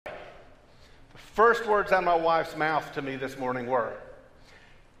First words out of my wife's mouth to me this morning were,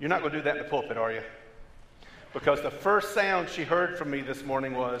 "You're not going to do that in the pulpit, are you?" Because the first sound she heard from me this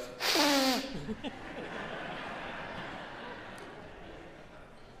morning was,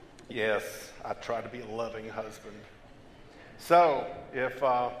 yes, I try to be a loving husband. So,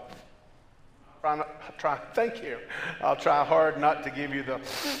 thank you. I'll try hard not to give you the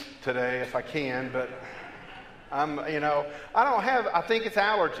today if I can, but I think it's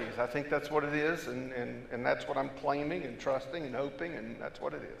allergies. I think that's what it is, and that's what I'm claiming and trusting and hoping, and that's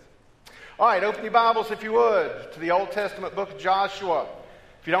what it is. All right, open your Bibles, if you would, to the Old Testament book of Joshua.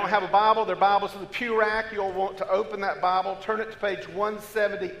 If you don't have a Bible, there are Bibles in the pew rack. You'll want to open that Bible, turn it to page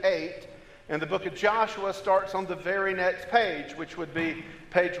 178, and the book of Joshua starts on the very next page, which would be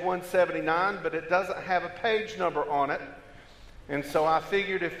page 179, but it doesn't have a page number on it. And so I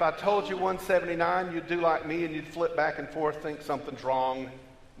figured if I told you 179, you'd do like me and you'd flip back and forth, think something's wrong.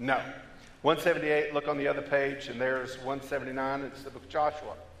 No. 178, look on the other page, and there's 179. It's the book of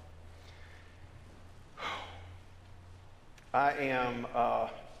Joshua.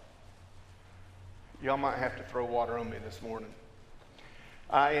 Y'all might have to throw water on me this morning.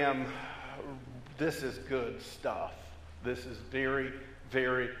 This is good stuff. This is very,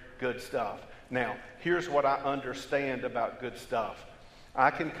 very good stuff. Now, here's what I understand about good stuff. I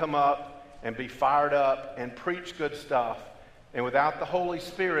can come up and be fired up and preach good stuff, and without the Holy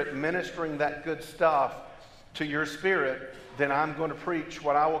Spirit ministering that good stuff to your spirit, then I'm going to preach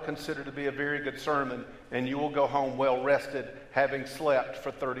what I will consider to be a very good sermon, and you will go home well rested, having slept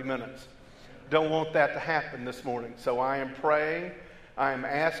for 30 minutes. Don't want that to happen this morning. So I am praying. I am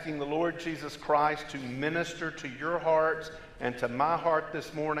asking the Lord Jesus Christ to minister to your hearts and to my heart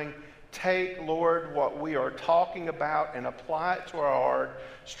this morning. Take, Lord, what we are talking about and apply it to our heart.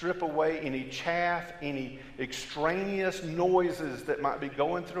 Strip away any chaff, any extraneous noises that might be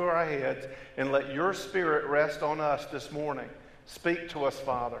going through our heads, and let your Spirit rest on us this morning. Speak to us,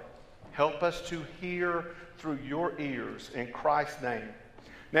 Father. Help us to hear through your ears in Christ's name.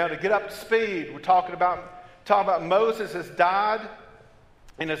 Now, to get up to speed, we're talking about Moses has died,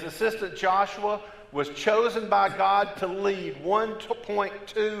 and his assistant Joshua was chosen by God to lead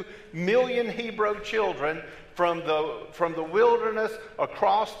 1.2 million Hebrew children from the wilderness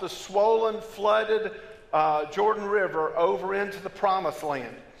across the swollen, flooded Jordan River over into the Promised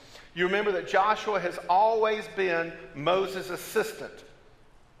Land. You remember that Joshua has always been Moses' assistant.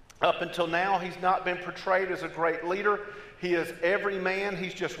 Up until now, he's not been portrayed as a great leader. He is every man.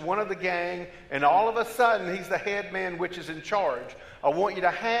 He's just one of the gang. And all of a sudden, he's the head man, which is in charge. I want you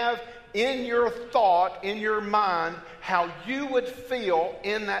to have in your thought, in your mind, how you would feel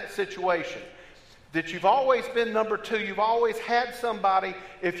in that situation. That you've always been number two. You've always had somebody.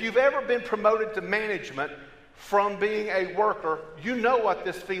 If you've ever been promoted to management from being a worker, you know what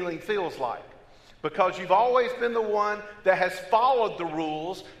this feeling feels like. Because you've always been the one that has followed the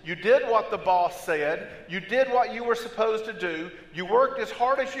rules. You did what the boss said. You did what you were supposed to do. You worked as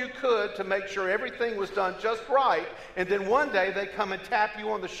hard as you could to make sure everything was done just right. And then one day they come and tap you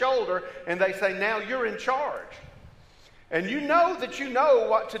on the shoulder and they say, now you're in charge. And you know that you know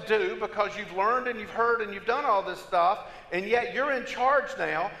what to do because you've learned and you've heard and you've done all this stuff. And yet you're in charge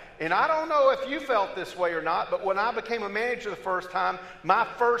now. And I don't know if you felt this way or not, but when I became a manager the first time, my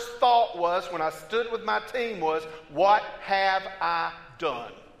first thought was, when I stood with my team, was, what have I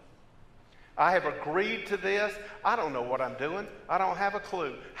done? I have agreed to this. I don't know what I'm doing. I don't have a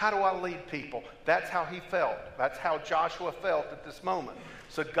clue. How do I lead people? That's how he felt. That's how Joshua felt at this moment.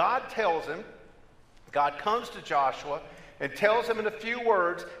 So God tells him, God comes to Joshua and tells him in a few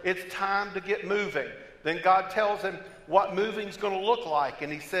words, it's time to get moving. Then God tells him what moving's going to look like.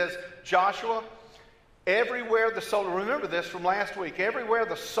 And he says, Joshua, everywhere the sole, remember this from last week, everywhere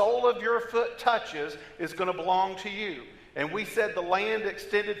the sole of your foot touches is going to belong to you. And we said the land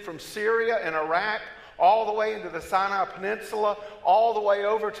extended from Syria and Iraq all the way into the Sinai Peninsula, all the way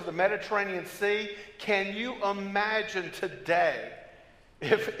over to the Mediterranean Sea. Can you imagine today,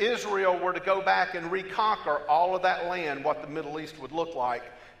 if Israel were to go back and reconquer all of that land, what the Middle East would look like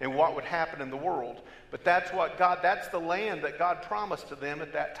and what would happen in the world? But that's the land that God promised to them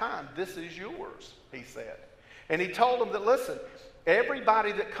at that time. This is yours, he said. And he told them that, listen,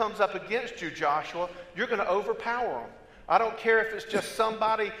 everybody that comes up against you, Joshua, you're going to overpower them. I don't care if it's just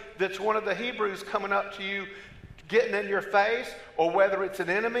somebody that's one of the Hebrews coming up to you, getting in your face, or whether it's an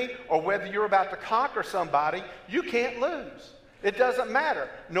enemy, or whether you're about to conquer somebody, you can't lose. It doesn't matter.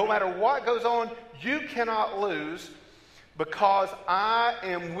 No matter what goes on, you cannot lose, because I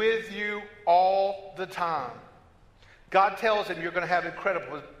am with you all the time. God tells him you're going to have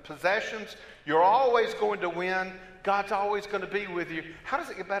incredible possessions. You're always going to win. God's always going to be with you. How does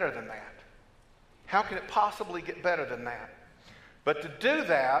it get better than that? How can it possibly get better than that? But to do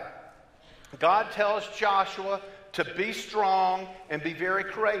that, God tells Joshua to be strong and be very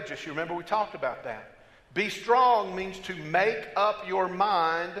courageous. You remember we talked about that. Be strong means to make up your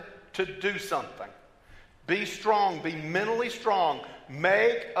mind to do something. Be strong. Be mentally strong.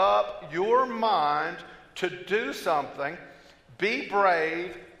 Make up your mind to do something. Be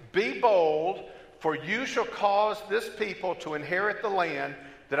brave. Be bold. For you shall cause this people to inherit the land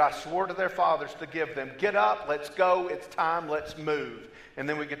that I swore to their fathers to give them. Get up. Let's go. It's time. Let's move. And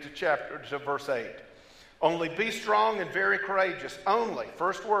then we get to verse 8. Only be strong and very courageous. Only.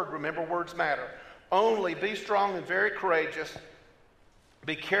 First word. Remember, words matter. Only be strong and very courageous.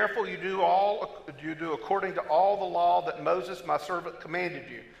 Be careful you do according to all the law that Moses my servant commanded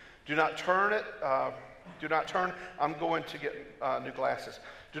you. Do not turn. I'm going to get new glasses.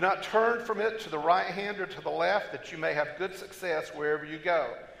 Do not turn from it to the right hand or to the left, that you may have good success wherever you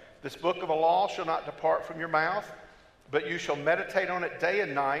go. This book of the law shall not depart from your mouth, but you shall meditate on it day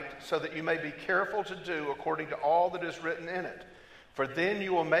and night, so that you may be careful to do according to all that is written in it. For then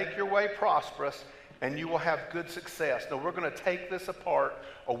you will make your way prosperous, and you will have good success. Now, we're going to take this apart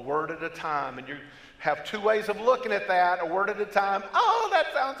a word at a time, and you have two ways of looking at that. A word at a time, oh, that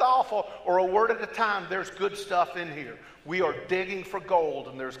sounds awful, or a word at a time, there's good stuff in here. We are digging for gold,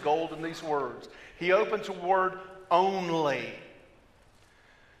 and there's gold in these words. He opens a word, only.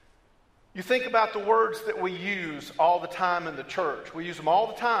 You think about the words that we use all the time in the church. We use them all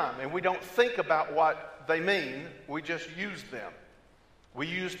the time, and we don't think about what they mean. We just use them. We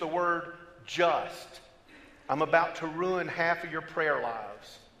use the word just. I'm about to ruin half of your prayer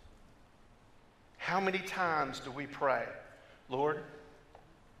lives. How many times do we pray, Lord,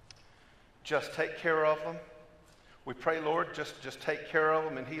 just take care of them? We pray, Lord, just take care of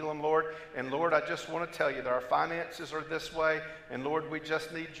them and heal them, Lord. And Lord, I just want to tell you that our finances are this way. And Lord, we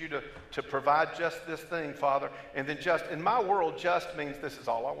just need you to provide just this thing, Father. And then just, in my world, just means this is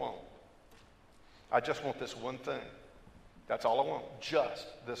all I want. I just want this one thing. That's all I want, just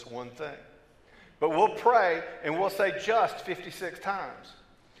this one thing. But we'll pray and we'll say just 56 times.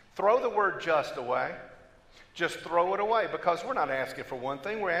 Throw the word just away. Just throw it away, because we're not asking for one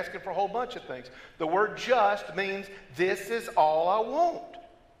thing. We're asking for a whole bunch of things. The word just means this is all I want.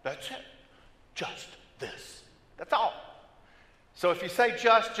 That's it. Just this. That's all. So if you say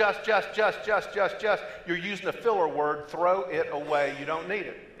just, you're using a filler word. Throw it away. You don't need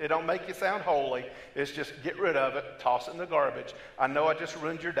it. It don't make you sound holy. It's just get rid of it. Toss it in the garbage. I know I just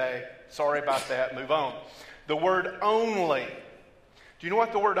ruined your day. Sorry about that. Move on. The word only. Do you know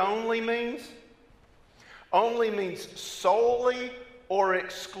what the word only means? Only means solely or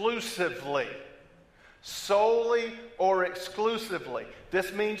exclusively. Solely or exclusively.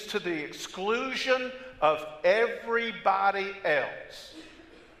 This means to the exclusion of everybody else.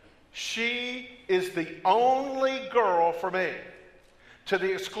 She is the only girl for me. To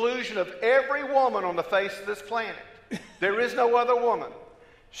the exclusion of every woman on the face of this planet. There is no other woman.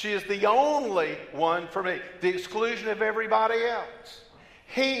 She is the only one for me. The exclusion of everybody else.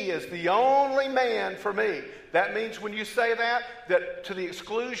 He is the only man for me. That means when you say that to the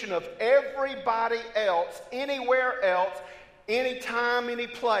exclusion of everybody else, anywhere else, anytime, any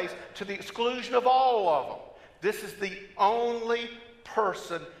place, to the exclusion of all of them. This is the only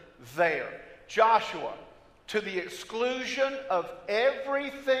person there. Joshua, to the exclusion of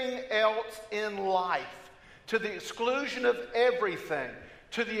everything else in life, to the exclusion of everything,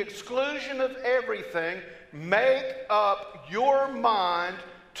 to the exclusion of everything, make up your mind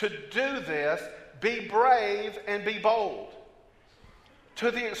to do this. Be brave and be bold.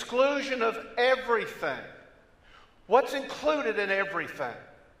 To the exclusion of everything. What's included in everything?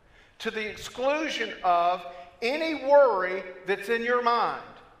 To the exclusion of any worry that's in your mind.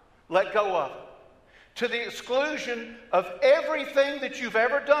 Let go of it. To the exclusion of everything that you've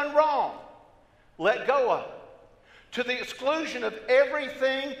ever done wrong. Let go of it. To the exclusion of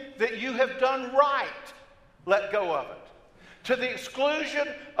everything that you have done right. Let go of it. To the exclusion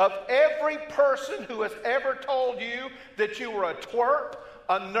of every person who has ever told you that you were a twerp,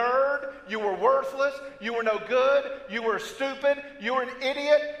 a nerd, you were worthless, you were no good, you were stupid, you were an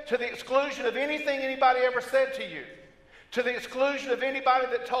idiot. To the exclusion of anything anybody ever said to you. To the exclusion of anybody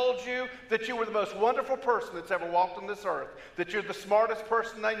that told you that you were the most wonderful person that's ever walked on this earth, that you're the smartest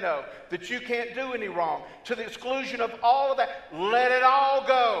person they know, that you can't do any wrong. To the exclusion of all of that, let it all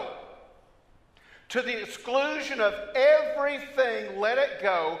go. To the exclusion of everything, let it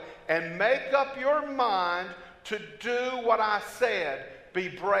go and make up your mind to do what I said. Be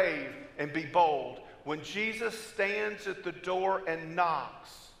brave and be bold. When Jesus stands at the door and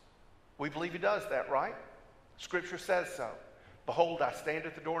knocks, we believe he does that, right? Scripture says so. Behold, I stand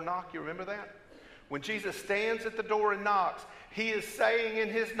at the door and knock. You remember that? When Jesus stands at the door and knocks, he is saying in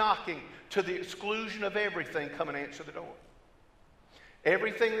his knocking, to the exclusion of everything, come and answer the door.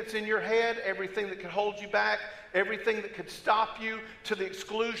 Everything that's in your head, everything that could hold you back, everything that could stop you, to the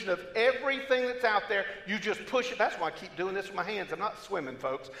exclusion of everything that's out there, you just push it. That's why I keep doing this with my hands. I'm not swimming,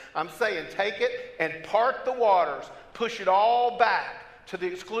 folks. I'm saying take it and part the waters, push it all back to the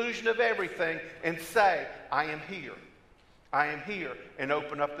exclusion of everything and say, I am here. I am here, and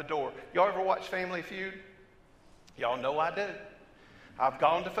open up the door. Y'all ever watch Family Feud? Y'all know I do. I've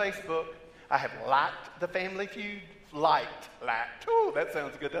gone to Facebook. I have liked the Family Feud. Liked. Ooh, that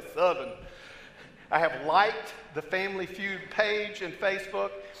sounds good. That's Southern. I have liked the Family Feud page in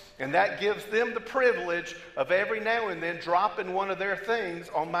Facebook, and that gives them the privilege of every now and then dropping one of their things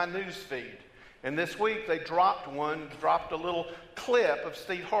on my news feed. And this week they dropped a little clip of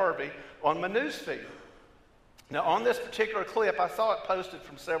Steve Harvey on my news feed. Now, on this particular clip, I saw it posted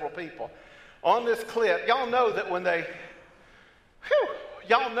from several people. On this clip, y'all know that when they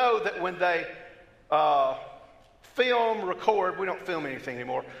record, we don't film anything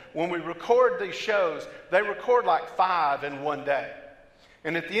anymore. When we record these shows, they record like 5 in one day.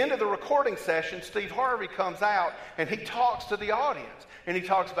 And at the end of the recording session, Steve Harvey comes out and he talks to the audience. And he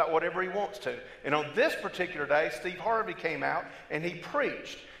talks about whatever he wants to. And on this particular day, Steve Harvey came out and he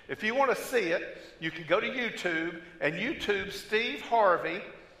preached. If you want to see it, you can go to YouTube and YouTube Steve Harvey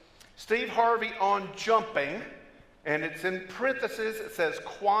on jumping. And it's in parentheses, it says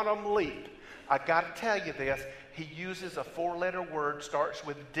quantum leap. I got to tell you this. He uses a 4-letter word, starts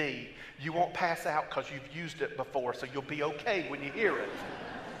with D. You won't pass out because you've used it before, so you'll be okay when you hear it.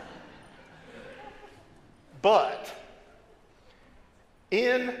 But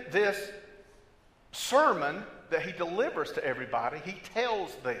in this sermon that he delivers to everybody, he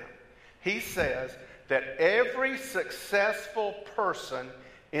tells them, he says that every successful person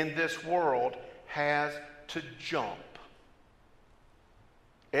in this world has to jump.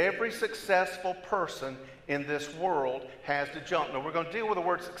 Every successful person in this world has to jump. Now, we're going to deal with the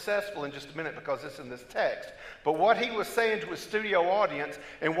word successful in just a minute because it's in this text. But what he was saying to his studio audience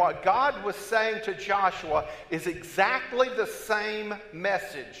and what God was saying to Joshua is exactly the same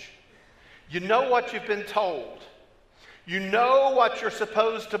message. You know what you've been told. You know what you're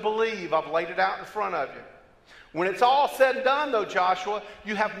supposed to believe. I've laid it out in front of you. When it's all said and done, though, Joshua,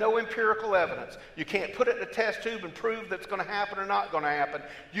 you have no empirical evidence. You can't put it in a test tube and prove that's going to happen or not going to happen.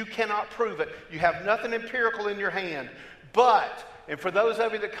 You cannot prove it. You have nothing empirical in your hand. But, and for those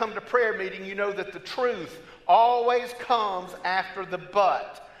of you that come to prayer meeting, you know that the truth always comes after the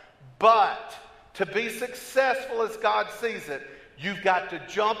but. But, to be successful as God sees it, you've got to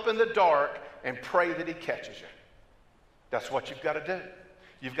jump in the dark and pray that he catches you. That's what you've got to do.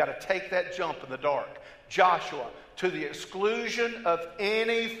 You've got to take that jump in the dark. Joshua, to the exclusion of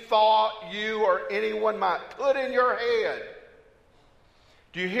any thought you or anyone might put in your head.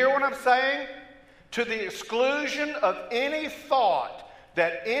 Do you hear what I'm saying? To the exclusion of any thought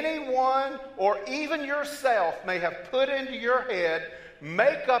that anyone or even yourself may have put into your head,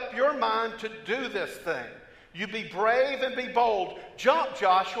 make up your mind to do this thing. You be brave and be bold. Jump,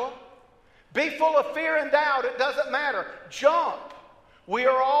 Joshua. Be full of fear and doubt. It doesn't matter. Jump. We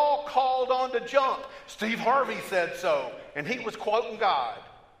are all called on to jump. Steve Harvey said so, and he was quoting God.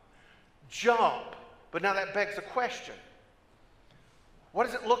 Jump. But now that begs a question. What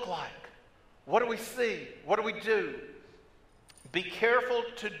does it look like? What do we see? What do we do? Be careful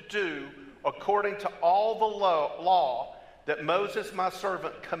to do according to all the law that Moses, my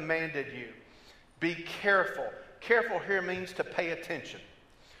servant, commanded you. Be careful. Careful here means to pay attention.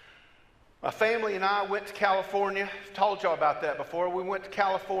 My family and I went to California. I've told y'all about that before. We went to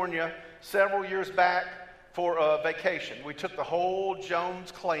California several years back for a vacation. We took the whole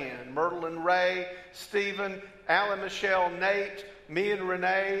Jones clan, Myrtle and Ray, Stephen, Alan, Michelle, Nate, me and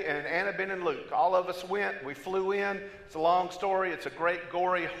Renee, and Anna, Ben, and Luke. All of us went. We flew in. It's a long story. It's a great,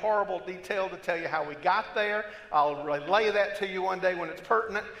 gory, horrible detail to tell you how we got there. I'll relay that to you one day when it's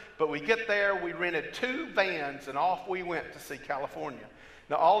pertinent. But we get there. We rented 2 vans, and off we went to see California.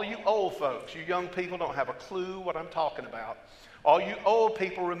 Now, all you old folks, you young people don't have a clue what I'm talking about. All you old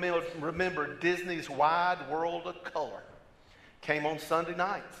people remember Disney's Wide World of Color. Came on Sunday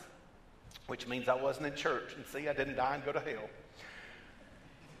nights, which means I wasn't in church. And see, I didn't die and go to hell.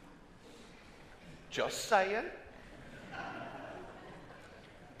 Just saying.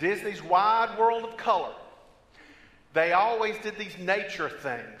 Disney's Wide World of Color. They always did these nature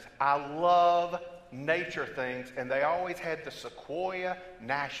things. I love nature things, and they always had the Sequoia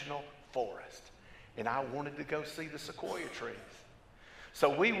National Forest. And I wanted to go see the sequoia trees.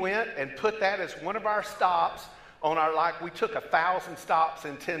 So we went and put that as one of our stops we took 1,000 stops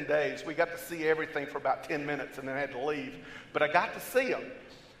in 10 days. We got to see everything for about 10 minutes and then had to leave. But I got to see them.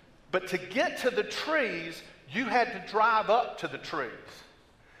 But to get to the trees, you had to drive up to the trees.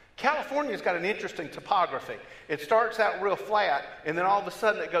 California's got an interesting topography. It starts out real flat, and then all of a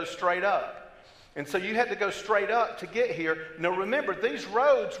sudden it goes straight up. And so you had to go straight up to get here. Now remember, these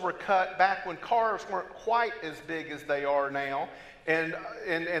roads were cut back when cars weren't quite as big as they are now. And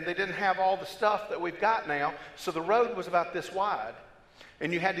they didn't have all the stuff that we've got now. So the road was about this wide.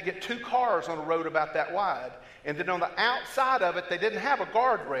 And you had to get 2 cars on a road about that wide. And then on the outside of it, they didn't have a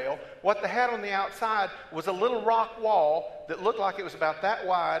guardrail. What they had on the outside was a little rock wall that looked like it was about that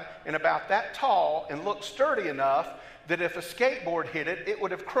wide and about that tall and looked sturdy enough that if a skateboard hit it, it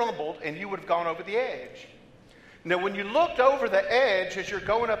would have crumbled and you would have gone over the edge. Now, when you looked over the edge as you're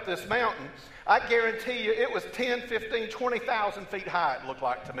going up this mountain, I guarantee you it was 10, 15, 20,000 feet high, it looked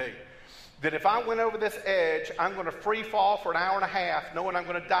like to me. That if I went over this edge, I'm going to free fall for an hour and a half, knowing I'm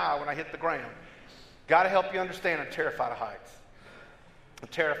going to die when I hit the ground. Got to help you understand, I'm terrified of heights. I'm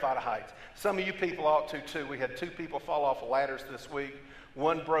terrified of heights. Some of you people ought to too. We had 2 people fall off of ladders this week.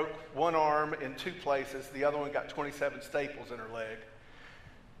 One broke one arm in 2 places. The other one got 27 staples in her leg.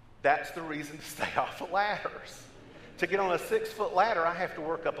 That's the reason to stay off of ladders. To get on a 6-foot ladder, I have to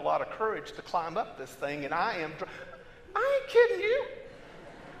work up a lot of courage to climb up this thing, and I ain't kidding you.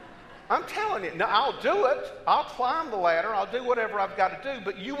 I'm telling you. Now, I'll do it. I'll climb the ladder. I'll do whatever I've got to do,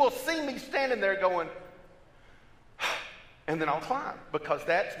 but you will see me standing there going, and then I'll climb, because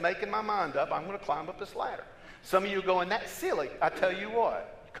that's making my mind up. I'm going to climb up this ladder. Some of you are going, that's silly. I tell you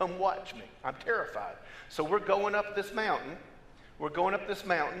what, come watch me. I'm terrified. So we're going up this mountain. We're going up this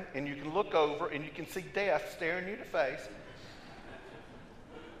mountain, and you can look over, and you can see death staring you in the face.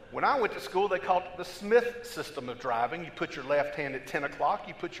 When I went to school, they called it the Smith system of driving. You put your left hand at 10 o'clock.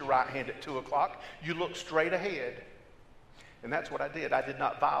 You put your right hand at 2 o'clock. You look straight ahead. And that's what I did. I did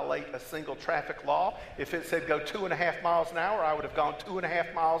not violate a single traffic law. If it said go 2.5 miles an hour, I would have gone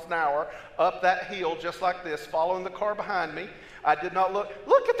 2.5 miles an hour up that hill just like this, following the car behind me. I did not look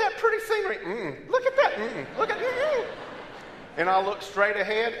at that pretty scenery. Look at that. Look at that. And I looked straight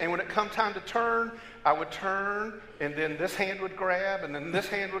ahead, and when it come time to turn, I would turn, and then this hand would grab, and then this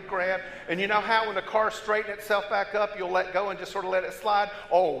hand would grab. And you know how when the car straightens itself back up, you'll let go and just sort of let it slide?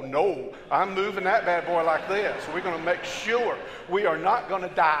 Oh, no, I'm moving that bad boy like this. We're going to make sure we are not going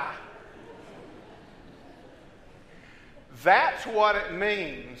to die. That's what it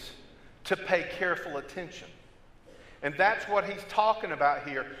means to pay careful attention. And that's what he's talking about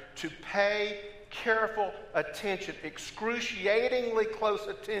here, to pay careful attention, excruciatingly close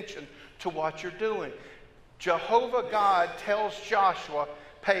attention to what you're doing. Jehovah God tells Joshua,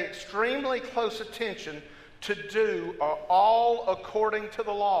 pay extremely close attention to do all according to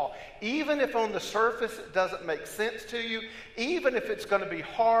the law. Even if on the surface it doesn't make sense to you, even if it's going to be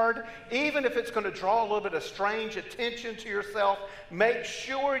hard, even if it's going to draw a little bit of strange attention to yourself, make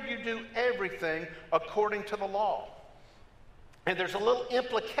sure you do everything according to the law. And there's a little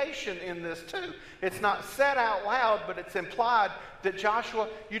implication in this too. It's not said out loud, but it's implied that Joshua,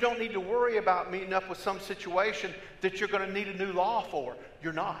 you don't need to worry about meeting up with some situation that you're going to need a new law for.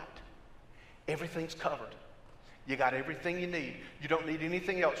 You're not. Everything's covered. You got everything you need. You don't need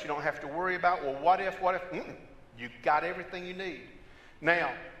anything else. You don't have to worry about, well, what if? You got everything you need.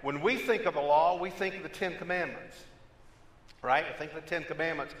 Now, when we think of the law, we think of the 10 Commandments, right? I think of the 10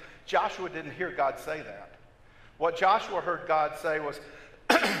 Commandments. Joshua didn't hear God say that. What Joshua heard God say was,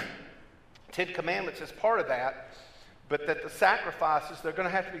 10 Commandments is part of that, but that the sacrifices, they're going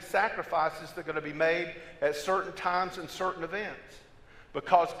to have to be sacrifices that are going to be made at certain times and certain events.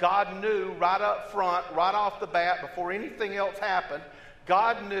 Because God knew right up front, right off the bat, before anything else happened,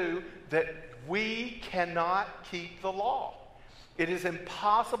 God knew that we cannot keep the law. It is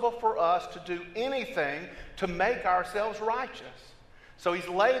impossible for us to do anything to make ourselves righteous. So he's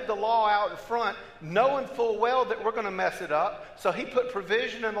laid the law out in front, knowing full well that we're going to mess it up. So he put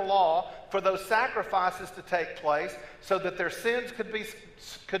provision in the law for those sacrifices to take place so that their sins could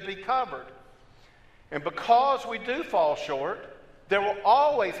be covered. And because we do fall short, there will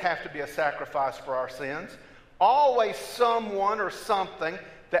always have to be a sacrifice for our sins. Always someone or something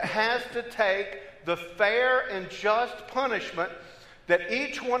that has to take the fair and just punishment that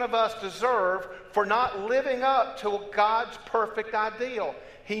each one of us deserve for not living up to God's perfect ideal.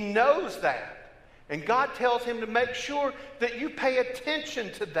 He knows that. And God tells him to make sure that you pay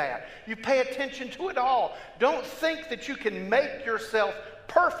attention to that. You pay attention to it all. Don't think that you can make yourself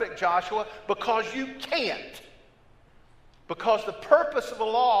perfect, Joshua, because you can't. Because the purpose of the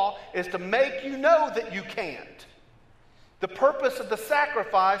law is to make you know that you can't. The purpose of the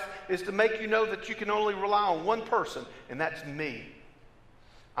sacrifice is to make you know that you can only rely on one person, and that's me.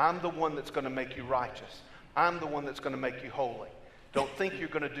 I'm the one that's going to make you righteous. I'm the one that's going to make you holy. Don't think you're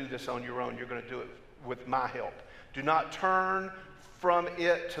going to do this on your own. You're going to do it with my help. Do not turn from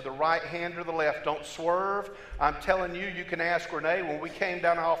it to the right hand or the left. Don't swerve. I'm telling you, you can ask Renee. When we came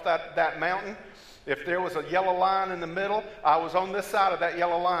down off that mountain, if there was a yellow line in the middle, I was on this side of that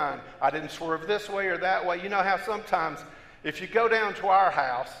yellow line. I didn't swerve this way or that way. You know how sometimes if you go down to our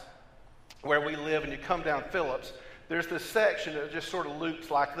house where we live and you come down Phillips, there's this section that just sort of loops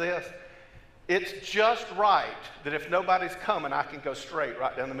like this. It's just right that if nobody's coming, I can go straight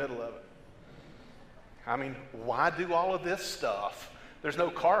right down the middle of it. I mean, why do all of this stuff? There's no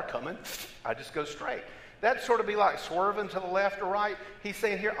car coming. I just go straight. That'd sort of be like swerving to the left or right. He's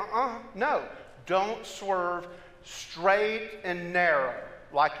saying here, no. Don't swerve straight and narrow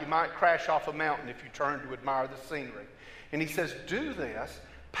like you might crash off a mountain if you turn to admire the scenery. And he says, do this.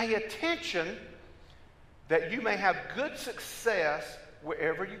 Pay attention that you may have good success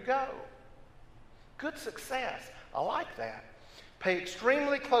wherever you go. Good success. I like that. Pay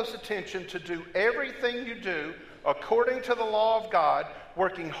extremely close attention to do everything you do according to the law of God,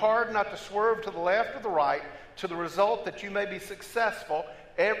 working hard not to swerve to the left or the right, to the result that you may be successful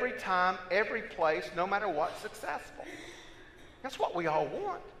every time, every place, no matter what's successful. That's what we all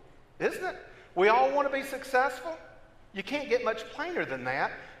want, isn't it? We all want to be successful. You can't get much plainer than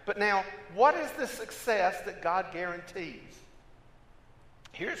that. But now, what is the success that God guarantees?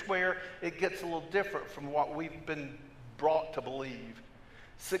 Here's where it gets a little different from what we've been brought to believe.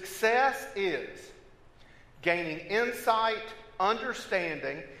 Success is gaining insight,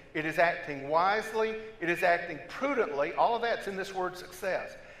 understanding. It is acting wisely. It is acting prudently. All of that's in this word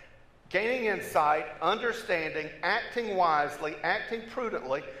success. Gaining insight, understanding, acting wisely, acting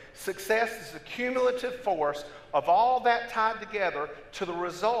prudently. Success is the cumulative force of all that tied together to the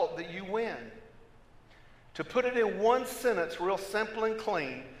result that you win. To put it in one sentence, real simple and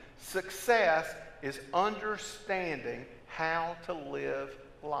clean, success is understanding how to live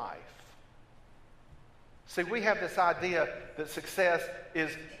life. See, we have this idea that success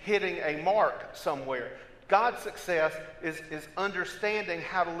is hitting a mark somewhere. God's success is understanding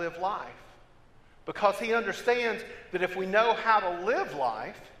how to live life. Because he understands that if we know how to live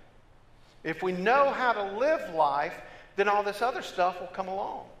life, then all this other stuff will come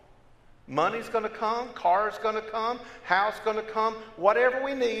along. Money's going to come, car's going to come, house going to come. Whatever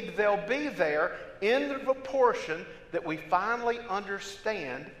we need, they'll be there in the proportion that we finally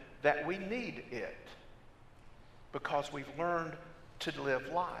understand that we need it. Because we've learned to live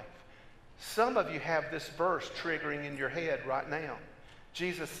life. Some of you have this verse triggering in your head right now.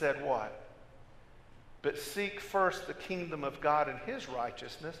 Jesus said what? But seek first the kingdom of God and his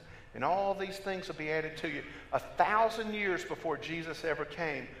righteousness, and all these things will be added to you. 1,000 years before Jesus ever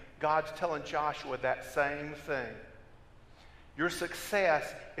came, God's telling Joshua that same thing. Your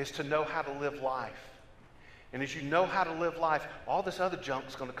success is to know how to live life. And as you know how to live life, all this other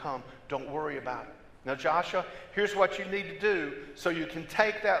junk's going to come. Don't worry about it. Now, Joshua, here's what you need to do so you can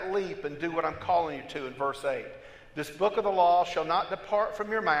take that leap and do what I'm calling you to in verse 8. This book of the law shall not depart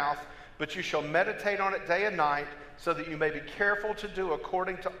from your mouth, but you shall meditate on it day and night, so that you may be careful to do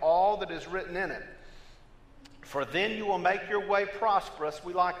according to all that is written in it. For then you will make your way prosperous.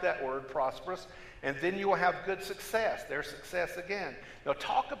 We like that word, prosperous. And then you will have good success. There's success again. Now,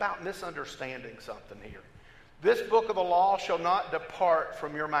 talk about misunderstanding something here. This book of the law shall not depart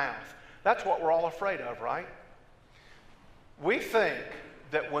from your mouth. That's what we're all afraid of, right? We think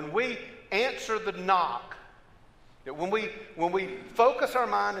that when we answer the knock, that when we focus our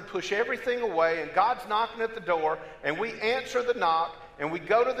mind and push everything away and God's knocking at the door and we answer the knock and we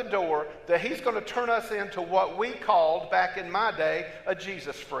go to the door, that he's going to turn us into what we called back in my day a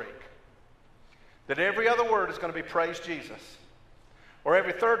Jesus freak. That every other word is going to be praise Jesus. Or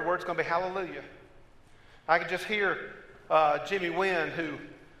every third word is going to be hallelujah. I could just hear Jimmy Wynn, who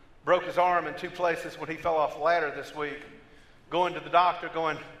broke his arm in 2 places when he fell off the ladder this week, going to the doctor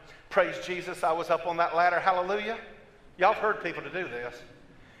going, praise Jesus, I was up on that ladder, hallelujah. Y'all have heard people to do this.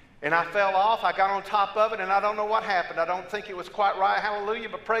 And I fell off, I got on top of it, and I don't know what happened. I don't think it was quite right, hallelujah,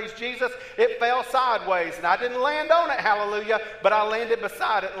 but praise Jesus, it fell sideways. And I didn't land on it, hallelujah, but I landed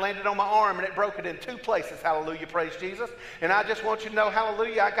beside it and landed on my arm, and it broke it in 2 places, hallelujah, praise Jesus. And I just want you to know,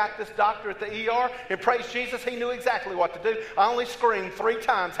 hallelujah, I got this doctor at the ER, and praise Jesus, he knew exactly what to do. I only screamed 3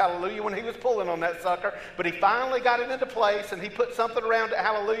 times, hallelujah, when he was pulling on that sucker, but he finally got it into place, and he put something around it,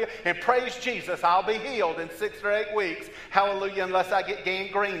 hallelujah, and praise Jesus, I'll be healed in 6 or 8 weeks, hallelujah, unless I get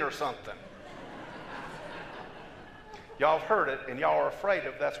gangrene or something. Y'all have heard it, and y'all are afraid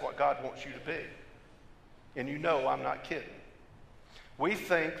of that's what God wants you to be. And you know I'm not kidding. We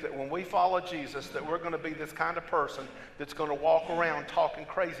think that when we follow Jesus that we're going to be this kind of person that's going to walk around talking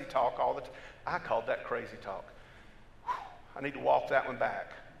crazy talk all the time. I called that crazy talk. Whew, I need to walk that one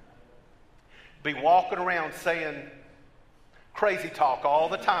back. Be walking around saying crazy talk all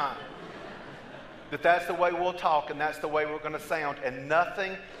the time. That's the way we'll talk and that's the way we're going to sound. And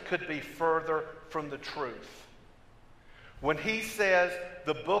nothing could be further from the truth. When he says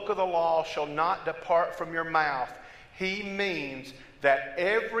the book of the law shall not depart from your mouth, he means that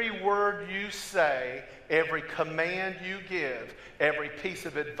every word you say, every command you give, every piece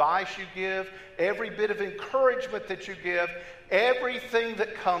of advice you give, every bit of encouragement that you give, everything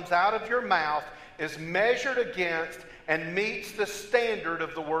that comes out of your mouth is measured against and meets the standard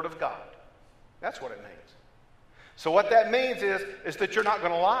of the Word of God. That's what it means. So what that means is that you're not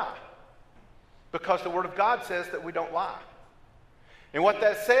going to lie. Because the Word of God says that we don't lie. And what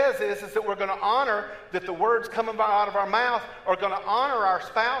that says is that we're going to honor that the words coming out of our mouth are going to honor our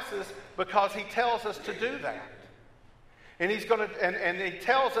spouses because he tells us to do that. And he's going to, and he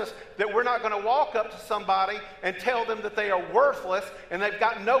tells us that we're not going to walk up to somebody and tell them that they are worthless and they've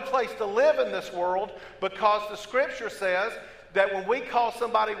got no place to live in this world, because the Scripture says that when we call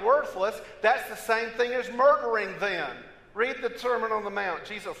somebody worthless, that's the same thing as murdering them. Read the Sermon on the Mount.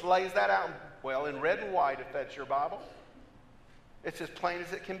 Jesus lays that out, well, in red and white, if that's your Bible. It's as plain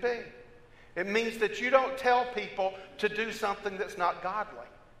as it can be. It means that you don't tell people to do something that's not godly.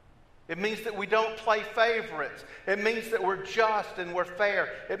 It means that we don't play favorites. It means that we're just and we're fair.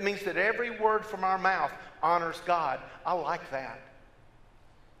 It means that every word from our mouth honors God. I like that.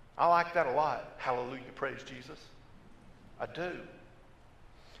 I like that a lot. Hallelujah, praise Jesus. I do.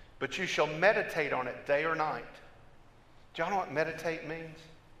 But you shall meditate on it day or night. Do y'all know what meditate means?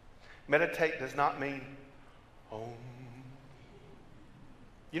 Meditate does not mean,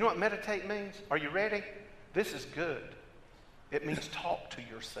 You know what meditate means? Are you ready? This is good. It means talk to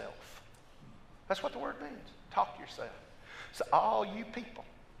yourself. That's what the word means. Talk to yourself. So all you people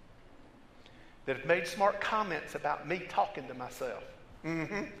that have made smart comments about me talking to myself,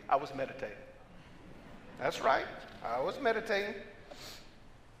 I was meditating. That's right. I was meditating.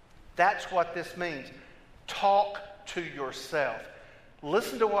 That's what this means. Talk to yourself.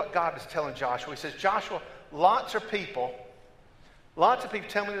 Listen to what God is telling Joshua. He says, Joshua, lots of people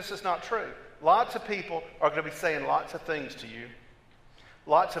tell me this is not true. Lots of people are going to be saying lots of things to you.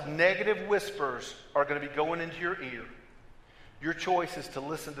 Lots of negative whispers are going to be going into your ear. Your choice is to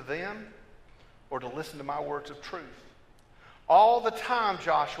listen to them or to listen to my words of truth. All the time,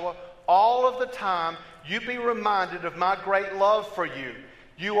 Joshua, all of the time, you be reminded of my great love for you.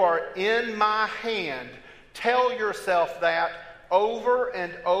 You are in my hand. Tell yourself that over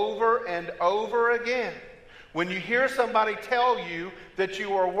and over and over again. When you hear somebody tell you that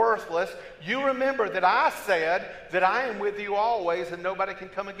you are worthless, you remember that I said that I am with you always and nobody can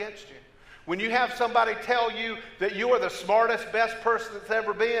come against you. When you have somebody tell you that you are the smartest, best person that's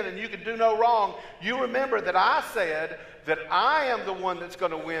ever been and you can do no wrong, you remember that I said that I am the one that's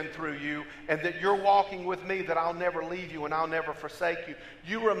going to win through you and that you're walking with me, that I'll never leave you and I'll never forsake you.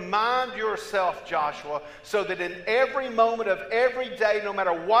 You remind yourself, Joshua, so that in every moment of every day, no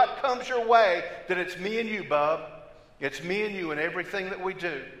matter what comes your way, that it's me and you, bub. It's me and you in everything that we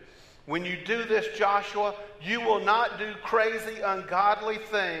do. When you do this, Joshua, you will not do crazy, ungodly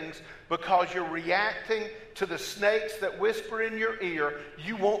things because you're reacting to the snakes that whisper in your ear.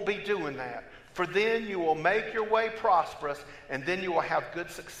 You won't be doing that. For then you will make your way prosperous, and then you will have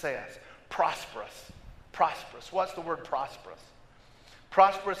good success. Prosperous. Prosperous. What's the word prosperous?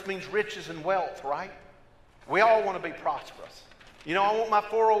 Prosperous means riches and wealth, right? We all want to be prosperous. You know, I want my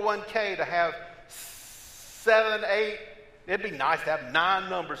 401k to have 7, 8, it'd be nice to have 9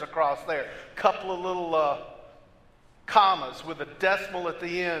 numbers across there. A couple of little commas with a decimal at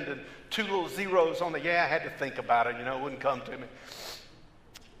the end and 2 little zeros on the, I had to think about it, it wouldn't come to me.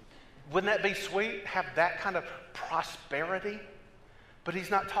 Wouldn't that be sweet? Have that kind of prosperity? But he's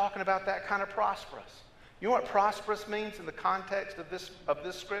not talking about that kind of prosperous. You know what prosperous means in the context of this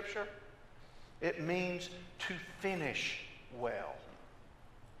scripture? It means to finish well.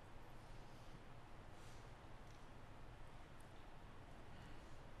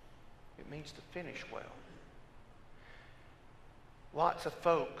 It means to finish well. Lots of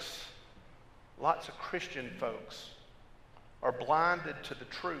folks, lots of Christian folks are blinded to the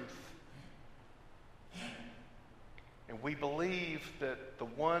truth. And we believe that the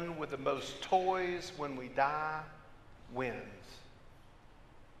one with the most toys when we die wins.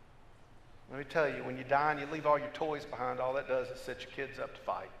 Let me tell you, when you die and you leave all your toys behind, all that does is set your kids up to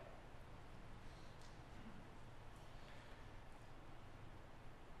fight.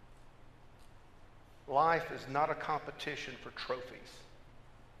 life is not a competition for trophies.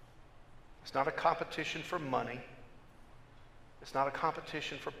 It's not a competition for money. It's not a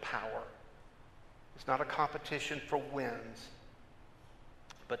competition for power. It's not a competition for wins.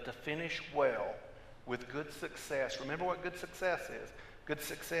 But to finish well with good success. Remember what good success is. Good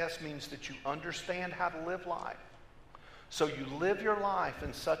success means that you understand how to live life. So you live your life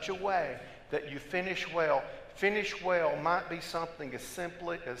in such a way that you finish well. Finish well might be something as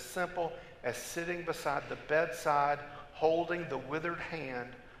simple as sitting beside the bedside, holding the withered hand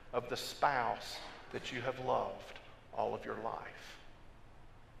of the spouse that you have loved all of your life.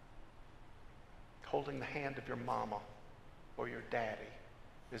 Holding the hand of your mama or your daddy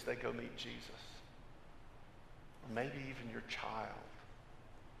as they go meet Jesus. Or maybe even your child.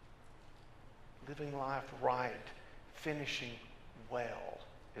 Living life right, finishing well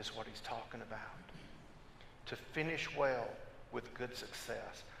is what he's talking about. To finish well with good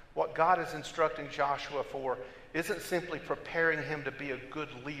success. What God is instructing Joshua for isn't simply preparing him to be a good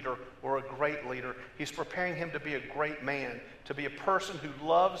leader or a great leader. He's preparing him to be a great man, to be a person who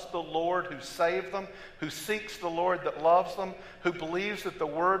loves the Lord, who saved them, who seeks the Lord that loves them, who believes that the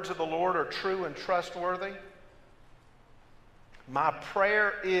words of the Lord are true and trustworthy. My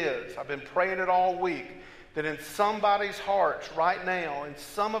prayer is, I've been praying it all week, that in somebody's hearts right now, in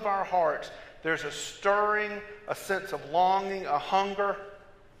some of our hearts, there's a stirring, a sense of longing, a hunger,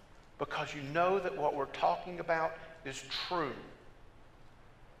 because you know that what we're talking about is true.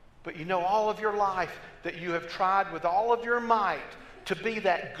 But you know all of your life that you have tried with all of your might to be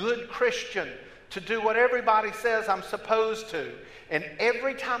that good Christian, to do what everybody says I'm supposed to. And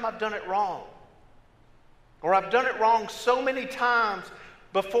every time I've done it wrong, or I've done it wrong so many times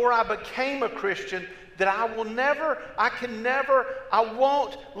before I became a Christian that I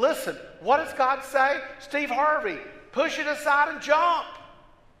won't. Listen, what does God say? Steve Harvey, push it aside and jump.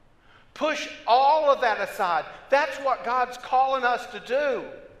 Push all of that aside. That's what God's calling us to do.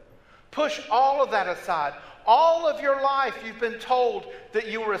 Push all of that aside. All of your life you've been told that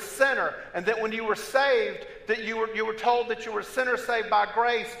you were a sinner, and that when you were saved, that you were told that you were a sinner saved by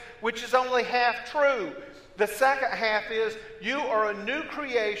grace, which is only half true. The second half is you are a new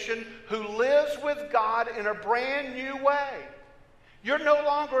creation who lives with God in a brand new way. You're no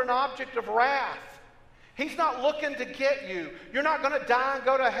longer an object of wrath. He's not looking to get you. You're not going to die and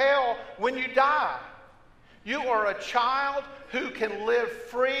go to hell when you die. You are a child who can live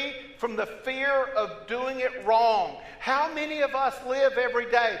free from the fear of doing it wrong. How many of us live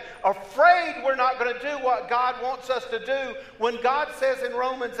every day afraid we're not going to do what God wants us to do, when God says in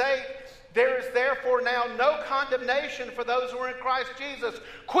Romans 8, there is therefore now no condemnation for those who are in Christ Jesus.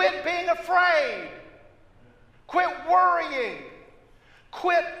 Quit being afraid. Quit worrying.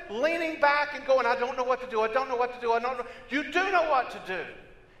 Quit leaning back and going, I don't know what to do. I don't know what to do. I don't know. You do know what to do.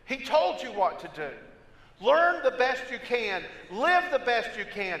 He told you what to do. Learn the best you can. Live the best you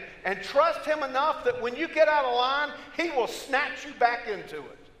can. And trust Him enough that when you get out of line, He will snatch you back into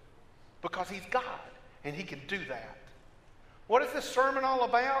it. Because He's God, and He can do that. What is this sermon all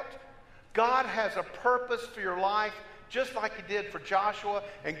about? God has a purpose for your life, just like He did for Joshua.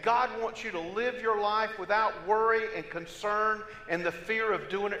 And God wants you to live your life without worry and concern and the fear of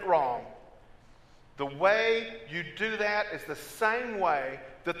doing it wrong. The way you do that is the same way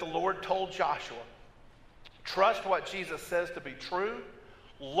that the Lord told Joshua. Trust what Jesus says to be true.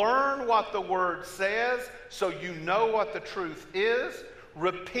 Learn what the Word says so you know what the truth is.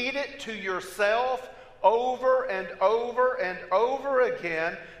 Repeat it to yourself over and over and over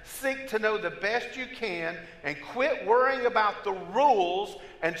again. Seek to know the best you can and quit worrying about the rules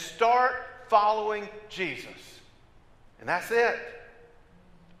and start following Jesus. And that's it.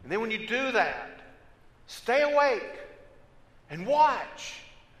 And then when you do that, stay awake and watch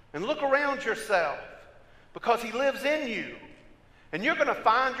and look around yourself, because He lives in you. And you're going to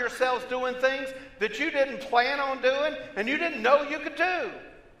find yourselves doing things that you didn't plan on doing and you didn't know you could do.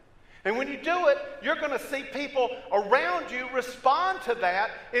 And when you do it, you're going to see people around you respond to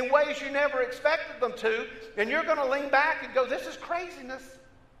that in ways you never expected them to. And you're going to lean back and go, this is craziness.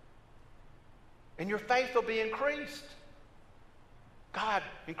 And your faith will be increased. God,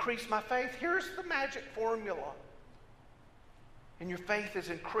 increase my faith. Here's the magic formula. And your faith is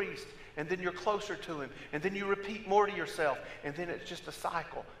increased. And then you're closer to Him. And then you repeat more to yourself. And then it's just a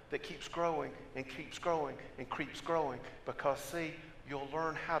cycle that keeps growing and keeps growing and keeps growing. Because, see, you'll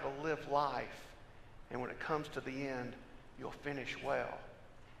learn how to live life. And when it comes to the end, you'll finish well.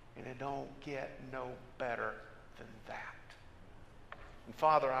 And it don't get no better than that. And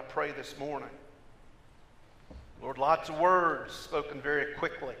Father, I pray this morning, Lord, lots of words spoken very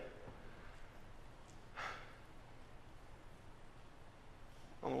quickly.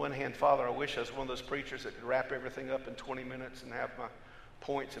 On the one hand, Father, I wish I was one of those preachers that could wrap everything up in 20 minutes and have my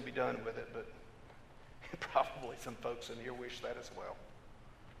points and be done with it, but probably some folks in here wish that as well.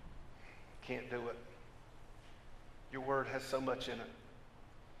 Can't do it. Your word has so much in it.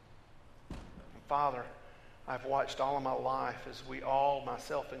 And Father, I've watched all of my life as we all,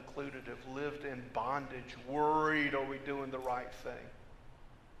 myself included, have lived in bondage, worried, are we doing the right thing?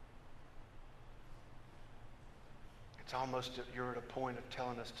 It's almost you're at a point of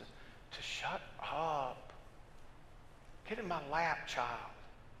telling us to shut up. Get in my lap, child.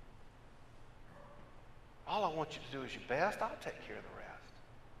 All I want you to do is your best. I'll take care of the rest.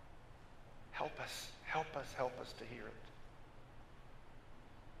 Help us to hear it.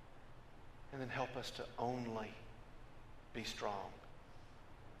 And then help us to only be strong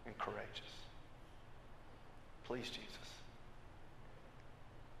and courageous. Please, Jesus.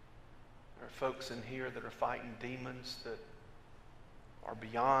 There are folks in here that are fighting demons that are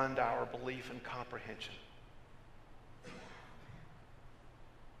beyond our belief and comprehension.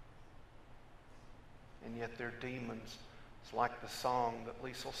 And yet they're demons. It's like the song that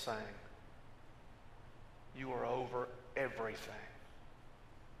Liesl sang. You are over everything.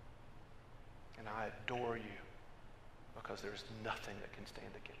 And I adore you because there's nothing that can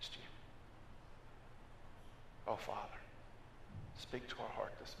stand against you. Oh, Father, speak to our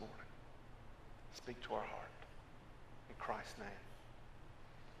heart this morning. Speak to our heart. In Christ's name.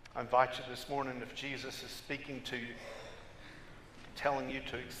 I invite you this morning, if Jesus is speaking to you, telling you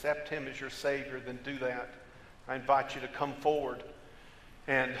to accept him as your Savior, then do that. I invite you to come forward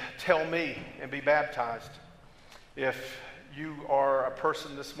and tell me and be baptized. If you are a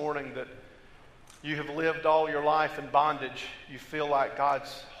person this morning that you have lived all your life in bondage, you feel like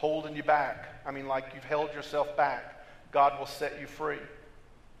God's holding you back. I mean, like you've held yourself back. God will set you free.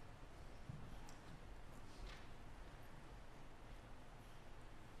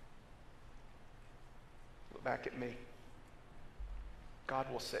 Look back at me.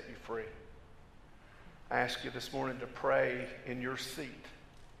 God will set you free. I ask you this morning to pray in your seat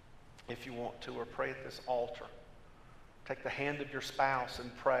if you want to, or pray at this altar. Take the hand of your spouse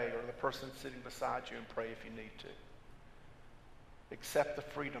and pray, or the person sitting beside you and pray if you need to. Accept the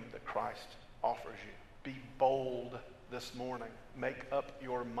freedom that Christ offers you. Be bold this morning. Make up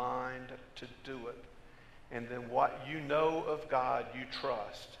your mind to do it. And then what you know of God, you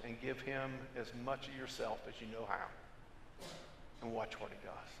trust, and give him as much of yourself as you know how. And watch what he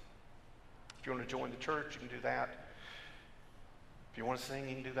does. If you want to join the church, you can do that. If you want to sing,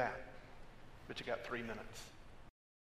 you can do that. But you got 3 minutes.